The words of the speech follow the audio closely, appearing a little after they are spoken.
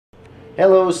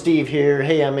Hello, Steve here.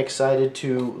 Hey, I'm excited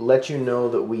to let you know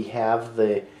that we have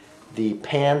the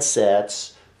pan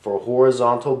sets for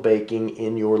horizontal baking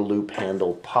in your loop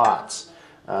handle pots.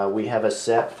 We have a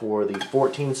set for the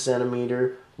 14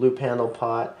 centimeter loop handle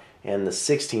pot and the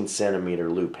 16 centimeter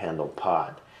loop handle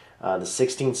pot. The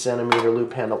 16 centimeter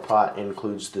loop handle pot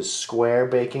includes the square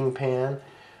baking pan,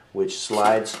 which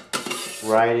slides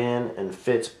right in and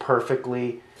fits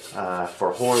perfectly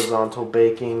for horizontal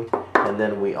baking. And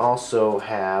then we also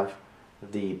have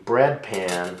the bread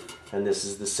pan, and this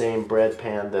is the same bread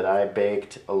pan that I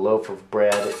baked a loaf of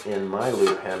bread in my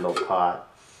loop handle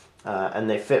pot, and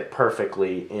they fit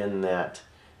perfectly in that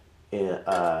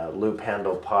loop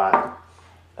handle pot.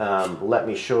 Let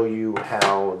me show you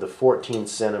how the 14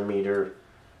 centimeter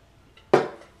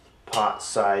pot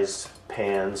size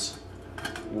pans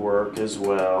work as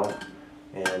well.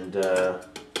 And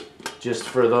just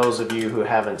for those of you who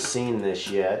haven't seen this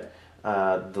yet,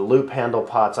 the loop handle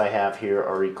pots I have here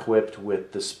are equipped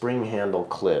with the spring handle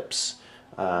clips.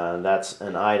 That's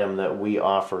an item that we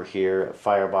offer here at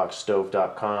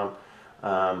fireboxstove.com.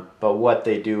 But what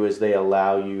they do is they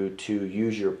allow you to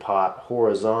use your pot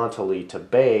horizontally to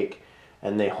bake,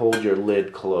 and they hold your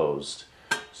lid closed.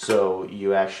 So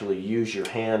you actually use your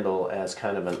handle as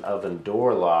kind of an oven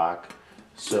door lock.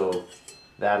 So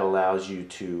that allows you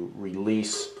to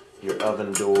release your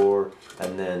oven door,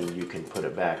 and then you can put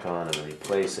it back on and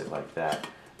replace it like that.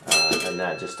 And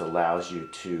that just allows you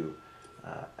to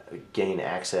gain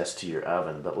access to your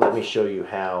oven. But let me show you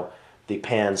how the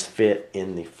pans fit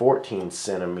in the 14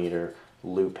 centimeter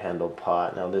loop handle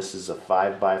pot. Now this is a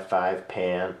 5x5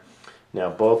 pan. Now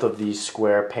both of these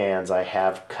square pans I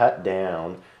have cut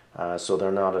down so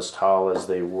they're not as tall as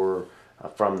they were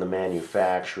from the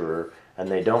manufacturer, and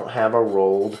they don't have a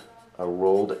rolled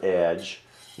edge.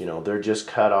 You know, they're just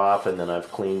cut off, and then I've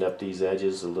cleaned up these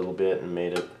edges a little bit and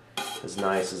made it as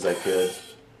nice as I could.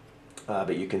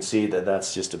 But you can see that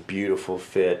that's just a beautiful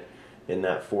fit in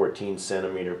that 14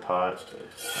 centimeter pot.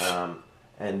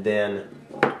 And then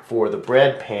for the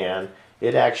bread pan,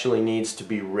 it actually needs to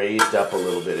be raised up a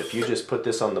little bit. If you just put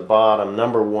this on the bottom,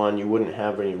 number one, you wouldn't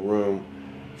have any room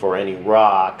for any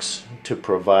rocks to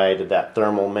provide that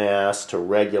thermal mass to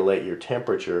regulate your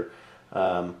temperature.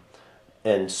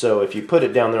 And so if you put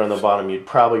it down there on the bottom, you'd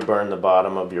probably burn the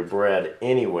bottom of your bread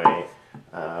anyway.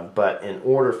 But in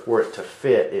order for it to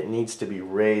fit, it needs to be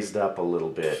raised up a little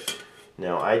bit.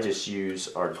 Now I just use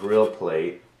our grill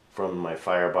plate from my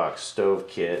Firebox stove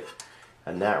kit,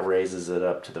 and that raises it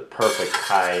up to the perfect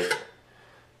height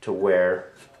to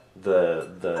where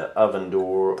the oven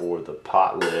door or the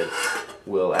pot lid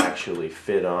will actually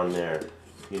fit on there,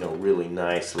 you know, really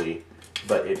nicely.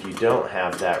 But if you don't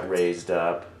have that raised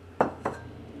up,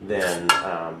 then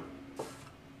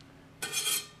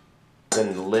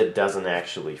the lid doesn't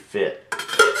actually fit.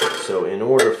 So in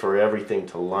order for everything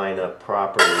to line up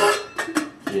properly,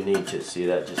 you need to see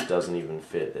that just doesn't even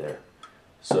fit there.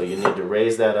 So you need to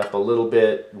raise that up a little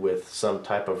bit with some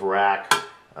type of rack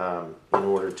in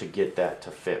order to get that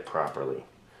to fit properly.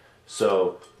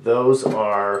 So those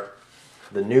are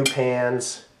the new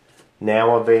pans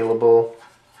now available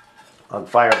on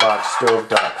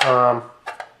fireboxstove.com.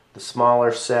 The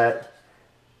smaller set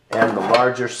and the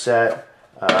larger set.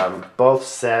 Both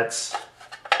sets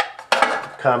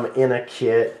come in a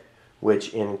kit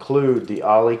which include the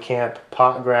Ollie Camp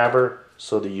pot grabber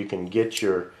so that you can get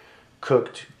your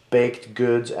cooked baked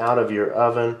goods out of your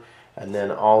oven, and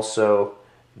then also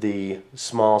the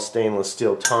small stainless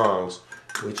steel tongs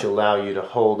which allow you to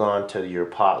hold on to your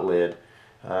pot lid,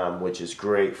 which is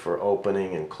great for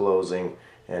opening and closing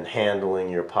and handling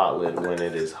your pot lid when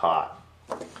it is hot.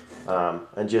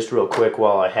 And just real quick,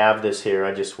 while I have this here,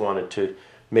 I just wanted to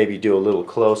maybe do a little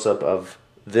close-up of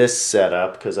this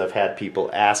setup, because I've had people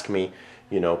ask me,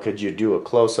 you know, could you do a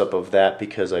close-up of that,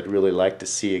 because I'd really like to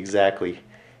see exactly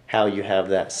how you have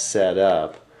that set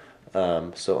up.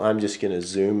 So I'm just going to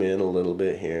zoom in a little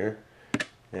bit here,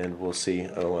 and we'll see.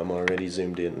 Oh, I'm already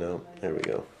zoomed in. No, there we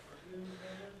go.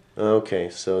 Okay,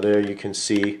 so there you can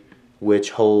see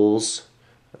which holes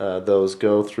those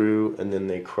go through, and then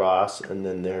they cross, and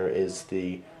then there is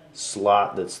the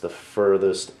slot that's the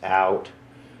furthest out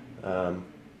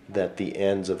that the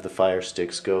ends of the fire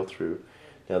sticks go through.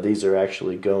 Now these are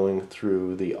actually going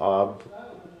through the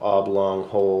oblong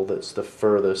hole that's the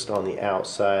furthest on the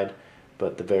outside,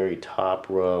 but the very top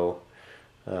row.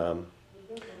 So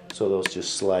those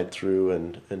just slide through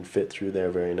and fit through there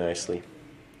very nicely.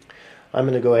 I'm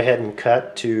going to go ahead and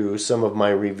cut to some of my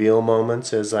reveal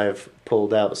moments as I've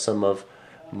pulled out some of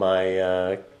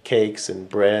my cakes and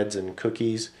breads and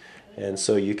cookies, and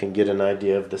so you can get an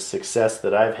idea of the success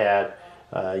that I've had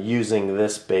using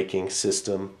this baking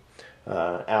system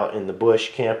out in the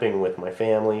bush camping with my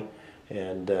family,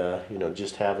 and you know,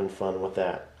 just having fun with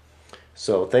that.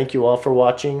 So thank you all for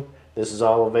watching. This is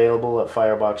all available at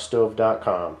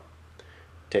fireboxstove.com.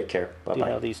 Take care. Bye-bye.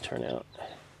 See how these turn out.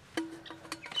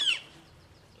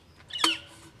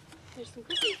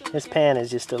 This pan is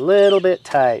just a little bit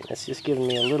tight. It's just giving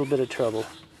me a little bit of trouble.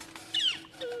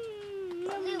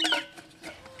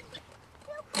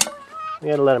 We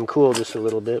gotta let them cool just a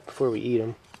little bit before we eat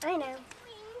them. I know.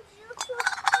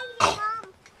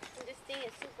 This thing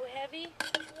is super heavy.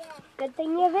 Good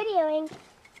thing you're videoing.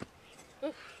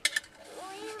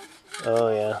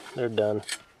 Oh yeah, they're done.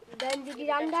 Done?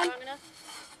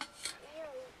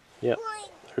 Yep,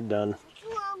 they're done.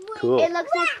 Cool. It looks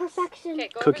like perfection. Okay,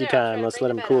 Cookie time. Let's let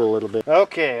them cool a little bit.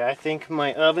 Okay, I think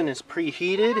my oven is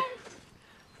preheated.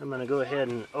 I'm gonna go ahead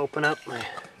and open up my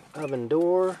oven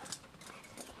door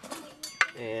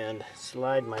and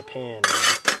slide my pan in.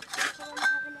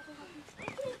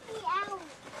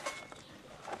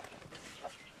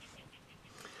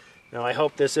 Now I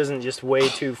hope this isn't just way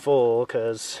too full,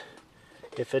 because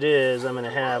if it is, I'm gonna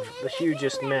have the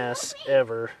hugest mess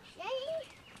ever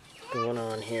going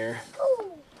on here.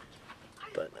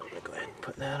 But I'm gonna go ahead and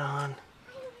put that on.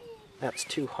 That's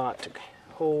too hot to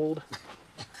hold,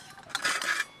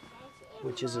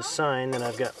 which is a sign that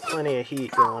I've got plenty of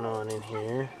heat going on in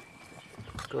here.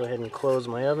 Go ahead and close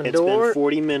my oven door. It's been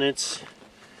 40 minutes.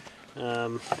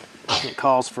 It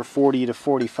calls for 40 to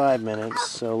 45 minutes,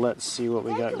 so let's see what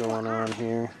we got going on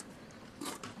here.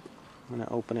 I'm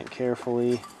gonna open it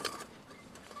carefully.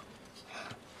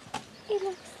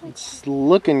 It's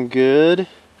looking good,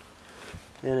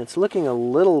 and it's looking a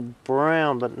little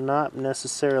brown, but not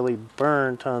necessarily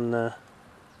burnt on the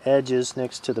edges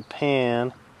next to the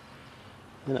pan.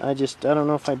 And I don't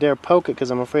know if I dare poke it,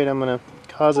 because I'm afraid I'm gonna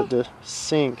cause it to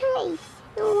sink.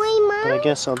 But I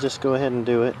guess I'll just go ahead and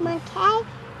do it.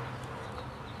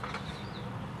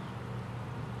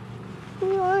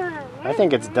 I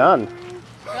think it's done.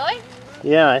 Really?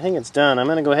 Yeah, I think it's done. I'm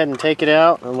gonna go ahead and take it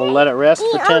out, and we'll let it rest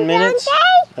for 10 minutes,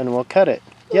 and we'll cut it.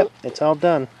 Yep, it's all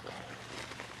done.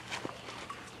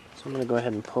 So I'm gonna go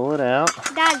ahead and pull it out.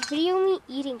 Dad, video me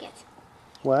eating it.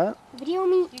 What? Video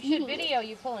me You eating should video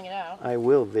you pulling it out. I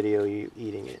will video you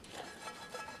eating it.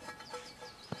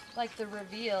 Like the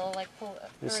reveal, like pull.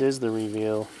 This is the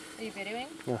reveal. Are you videoing?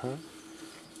 Uh-huh.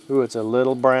 Ooh, it's a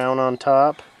little brown on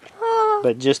top,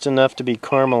 but just enough to be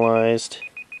caramelized.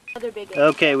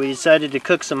 Okay, we decided to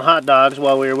cook some hot dogs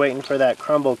while we were waiting for that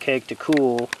crumble cake to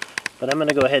cool. But I'm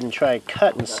gonna go ahead and try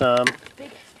cutting some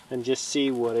and just see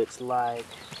what it's like.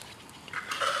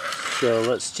 So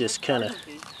let's just kind of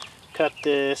cut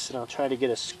this, and I'll try to get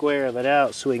a square of it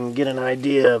out so we can get an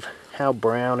idea of how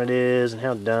brown it is and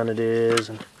how done it is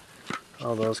and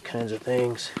all those kinds of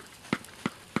things.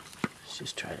 Let's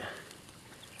just try to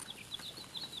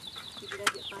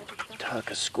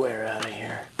tuck a square out of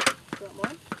here.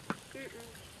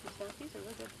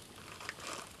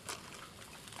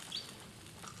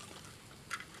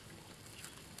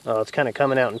 Oh, it's kind of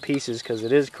coming out in pieces because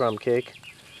it is crumb cake.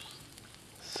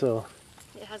 So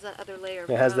It has that other layer of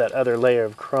it has that other layer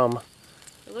of crumb.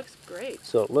 It looks great.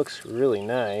 So it looks really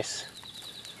nice.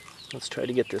 Let's try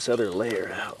to get this other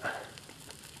layer out.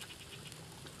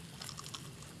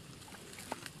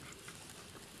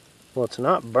 Well, it's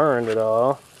not burned at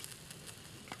all.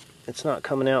 It's not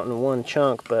coming out in one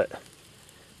chunk, but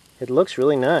it looks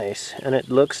really nice, and it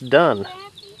looks done.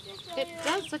 It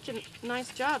does such a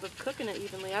nice job of cooking it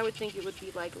evenly. I would think it would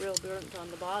be like real burnt on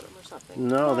the bottom or something.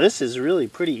 No, this is really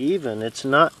pretty even. It's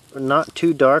not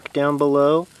too dark down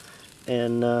below,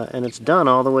 and it's done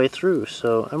all the way through.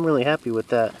 So I'm really happy with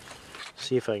that.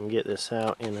 See if I can get this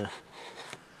out in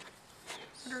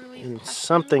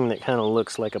something that kind of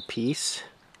looks like a piece.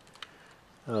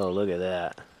 Oh, look at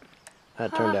that.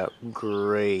 That turned out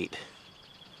great.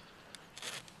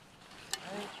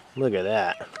 Look at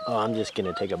that. Oh, I'm just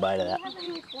going to take a bite of that.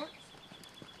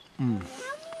 Mm.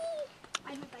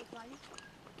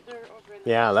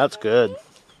 Yeah, that's good.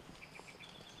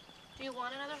 Do you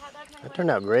want another hot dog? That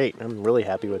turned out great. I'm really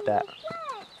happy with that. You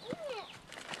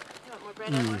want more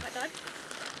bread on one hot dog?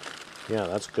 Yeah,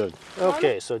 that's good.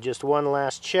 Okay, so just one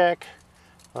last check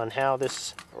on how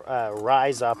this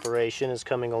rise operation is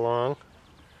coming along.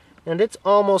 And it's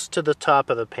almost to the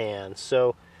top of the pan.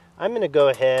 So I'm going to go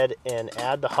ahead and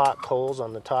add the hot coals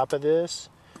on the top of this.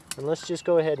 And let's just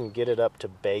go ahead and get it up to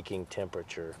baking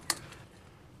temperature.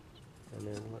 And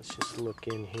then let's just look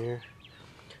in here.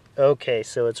 Okay,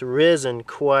 so it's risen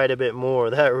quite a bit more.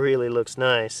 That really looks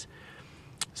nice.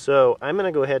 So I'm going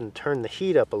to go ahead and turn the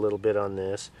heat up a little bit on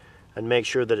this and make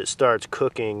sure that it starts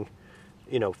cooking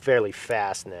fairly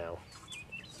fast now.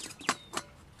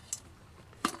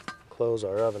 Close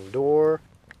our oven door.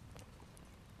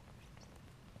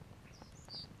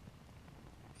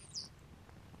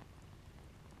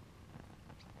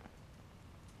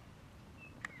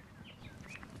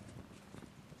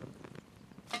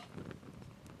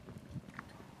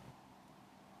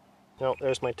 Oh,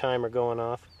 there's my timer going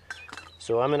off.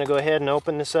 So I'm going to go ahead and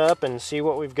open this up and see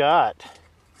what we've got.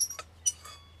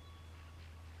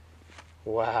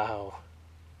 Wow.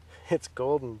 It's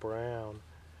golden brown.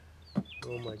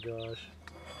 Oh my gosh.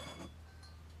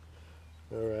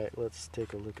 Alright, let's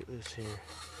take a look at this here.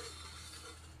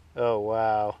 Oh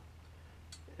wow.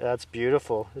 That's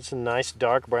beautiful. It's a nice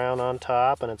dark brown on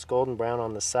top and it's golden brown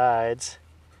on the sides.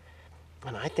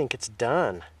 And I think it's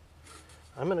done.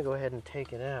 I'm going to go ahead and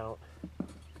take it out.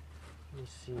 Let me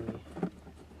see.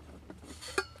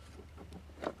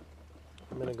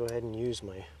 I'm going to go ahead and use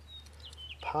my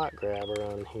pot grabber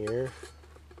on here.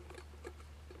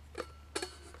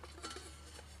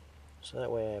 So that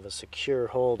way I have a secure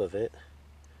hold of it.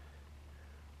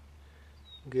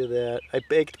 Look at that. I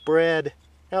baked bread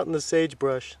out in the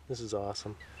sagebrush. This is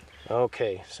awesome.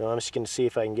 Okay, so I'm just going to see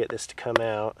if I can get this to come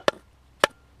out.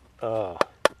 Oh.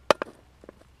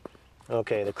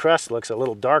 Okay, the crust looks a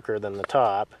little darker than the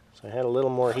top. So I had a little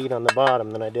more heat on the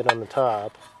bottom than I did on the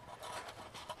top.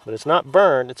 But it's not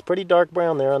burned. It's pretty dark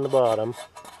brown there on the bottom.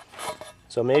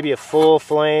 So maybe a full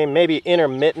flame, maybe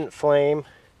intermittent flame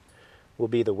will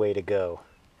be the way to go.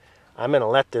 I'm going to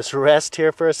let this rest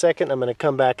here for a second. I'm going to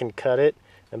come back and cut it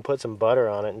and put some butter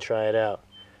on it and try it out.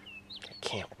 I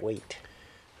can't wait.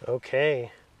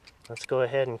 Okay, let's go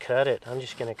ahead and cut it. I'm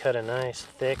just going to cut a nice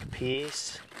thick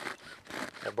piece.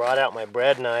 I brought out my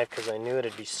bread knife because I knew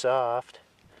it'd be soft.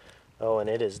 Oh, and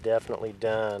it is definitely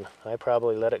done. I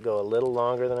probably let it go a little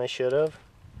longer than I should have.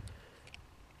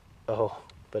 Oh,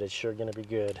 but it's sure going to be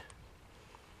good.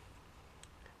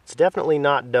 It's definitely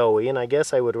not doughy, and I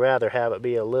guess I would rather have it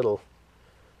be a little...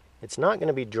 It's not going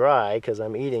to be dry because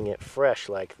I'm eating it fresh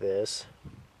like this.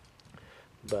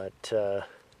 But,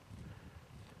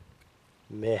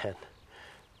 man,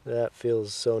 that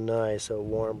feels so nice, a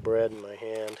warm bread in my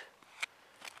hand.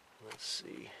 Let's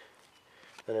see.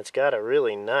 And it's got a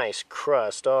really nice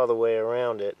crust all the way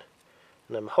around it.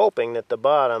 And I'm hoping that the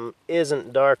bottom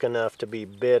isn't dark enough to be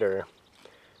bitter.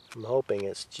 I'm hoping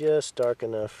it's just dark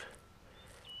enough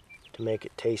to make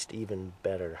it taste even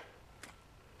better.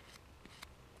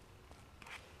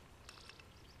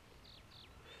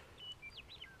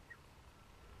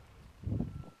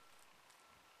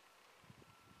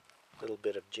 A little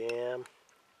bit of jam.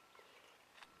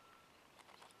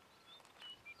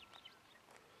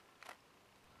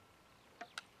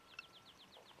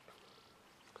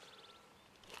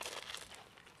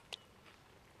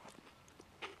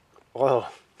 Oh,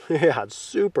 yeah, it's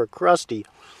super crusty.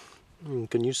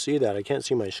 Can you see that? I can't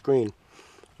see my screen.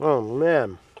 Oh,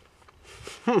 man.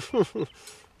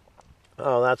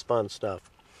 Oh, that's fun stuff.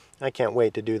 I can't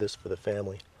wait to do this for the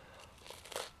family.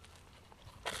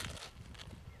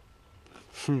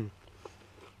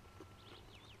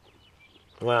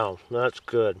 Wow, that's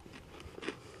good.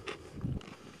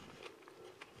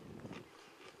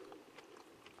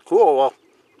 Cool, well,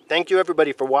 thank you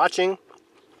everybody for watching.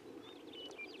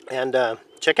 And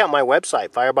check out my website,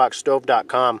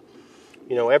 fireboxstove.com.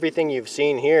 You know, everything you've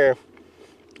seen here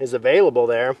is available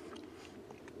there.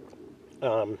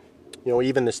 You know,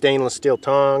 even the stainless steel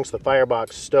tongs, the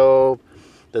Firebox stove,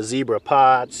 the zebra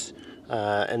pots,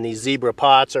 and these zebra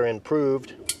pots are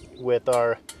improved with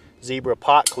our zebra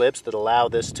pot clips that allow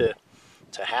this to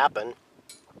happen.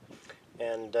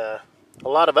 And a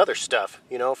lot of other stuff,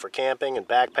 you know, for camping and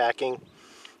backpacking,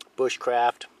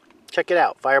 bushcraft. Check it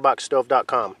out,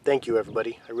 fireboxstove.com. Thank you,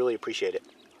 everybody. I really appreciate it.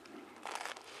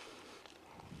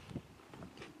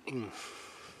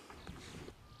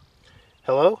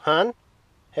 Hello, hon?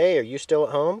 Hey, are you still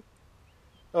at home?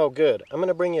 Oh, good. I'm going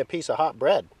to bring you a piece of hot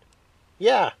bread.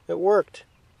 Yeah, it worked.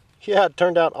 Yeah, it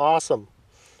turned out awesome.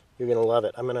 You're going to love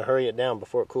it. I'm going to hurry it down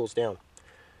before it cools down.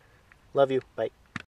 Love you. Bye.